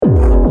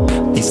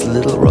These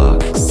little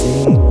rocks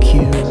sink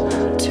you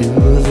to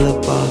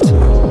the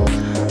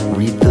bottom.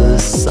 Read the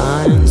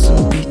signs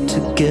and be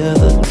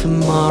together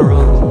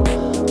tomorrow.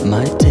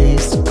 My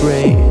day's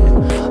great,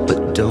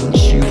 but don't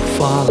you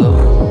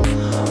follow.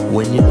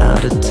 When you're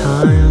out of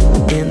time,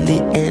 in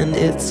the end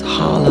it's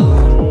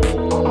hollow.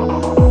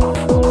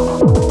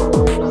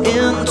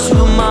 Into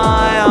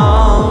my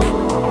arms,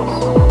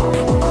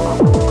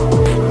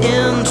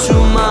 into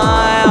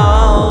my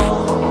arms,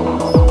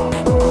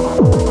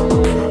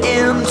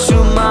 into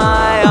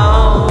my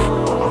arms.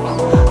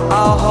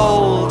 I'll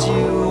hold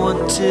you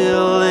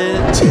until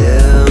it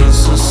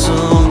tears us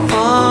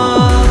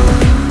apart.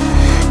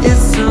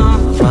 It's a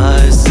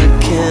price I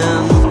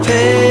can't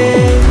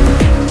pay.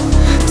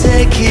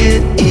 Take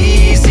it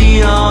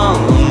easy on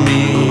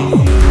me.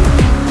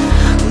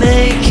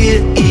 Make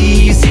it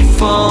easy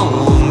for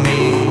me.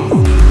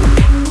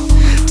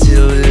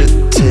 Till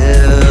it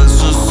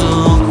tears us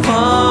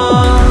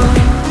apart.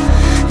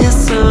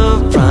 It's a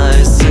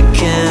price I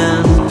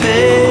can't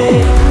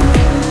pay.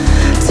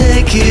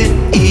 Take it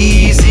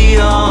easy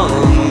on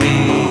me.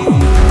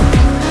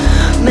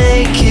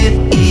 Make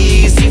it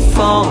easy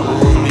for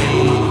me.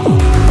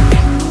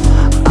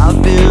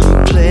 I've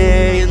been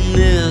playing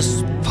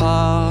this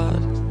part.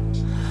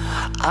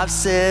 I've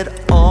said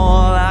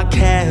all I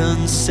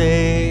can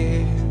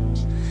say.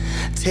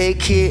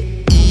 Take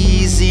it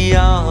easy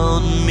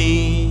on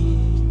me.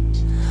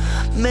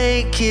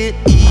 Make it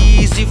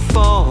easy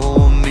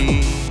for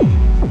me.